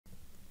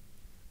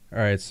All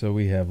right, so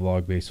we have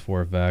log base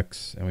 4 of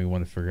x, and we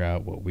want to figure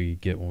out what we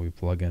get when we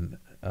plug in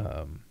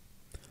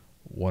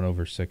 1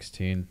 over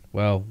 16.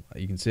 Well,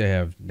 you can see I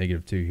have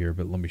negative 2 here,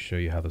 but let me show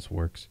you how this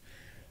works.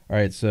 All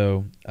right,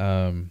 so,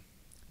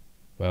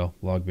 well,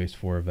 log base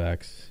 4 of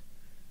x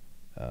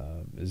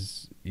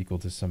is equal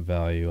to some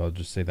value. I'll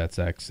just say that's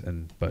x,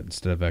 but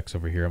instead of x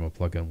over here, I'm going to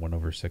plug in 1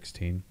 over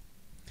 16.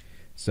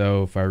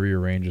 So if I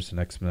rearrange this in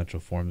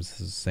exponential form,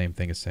 this is the same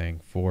thing as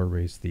saying 4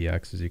 raised to the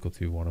x is equal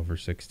to 1 over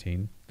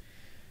 16.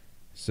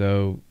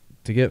 So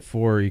to get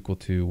 4 equal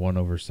to 1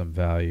 over some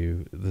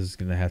value, this is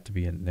going to have to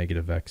be a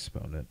negative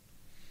exponent.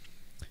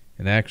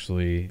 And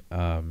actually,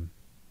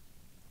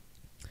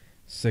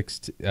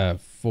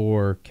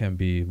 4 can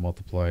be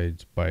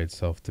multiplied by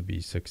itself to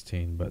be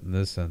 16, but in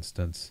this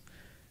instance,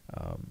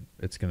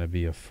 it's going to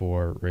be a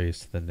 4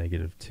 raised to the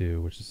negative 2,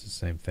 which is the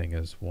same thing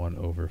as 1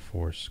 over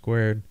 4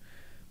 squared,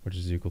 which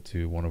is equal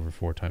to 1 over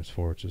 4 times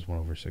 4, which is 1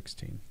 over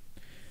 16.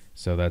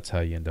 So that's how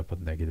you end up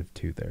with negative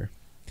 2 there.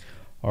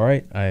 All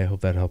right, I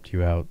hope that helped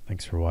you out.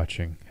 Thanks for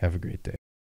watching. Have a great day.